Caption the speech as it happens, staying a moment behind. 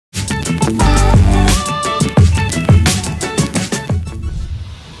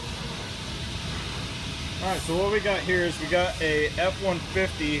Alright, so what we got here is we got a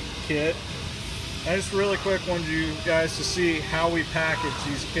F-150 kit. I just really quick wanted you guys to see how we package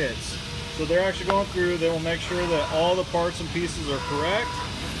these kits. So they're actually going through, they will make sure that all the parts and pieces are correct.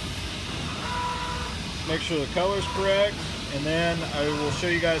 Make sure the color's correct, and then I will show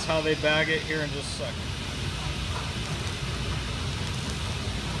you guys how they bag it here in just a second.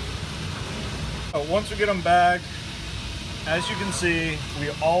 Once we get them bagged, as you can see, we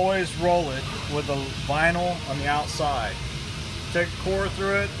always roll it with a vinyl on the outside. Take a core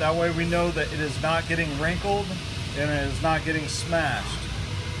through it, that way we know that it is not getting wrinkled and it is not getting smashed.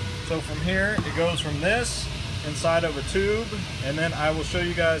 So from here, it goes from this inside of a tube, and then I will show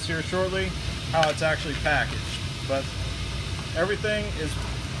you guys here shortly how it's actually packaged. But everything is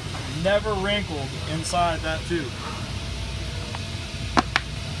never wrinkled inside that tube.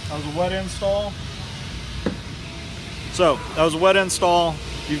 That was a wet install. So that was a wet install.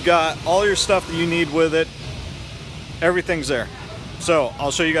 You've got all your stuff that you need with it. Everything's there. So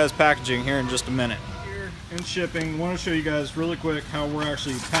I'll show you guys packaging here in just a minute. Here in shipping, I want to show you guys really quick how we're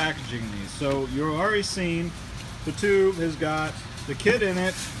actually packaging these. So you've already seen the tube has got the kit in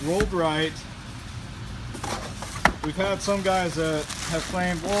it, rolled right. We've had some guys that have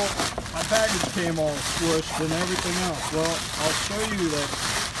claimed, well, my package came all squished and everything else. Well, I'll show you that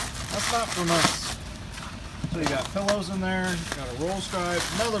that's not from us. So you got pillows in there, you got a roll stripe,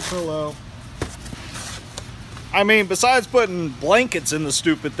 another pillow. I mean, besides putting blankets in the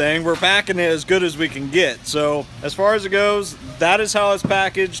stupid thing, we're packing it as good as we can get. So as far as it goes, that is how it's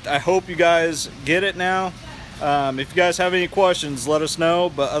packaged. I hope you guys get it now. If you guys have any questions, let us know.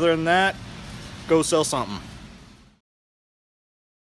 But other than that, go sell something.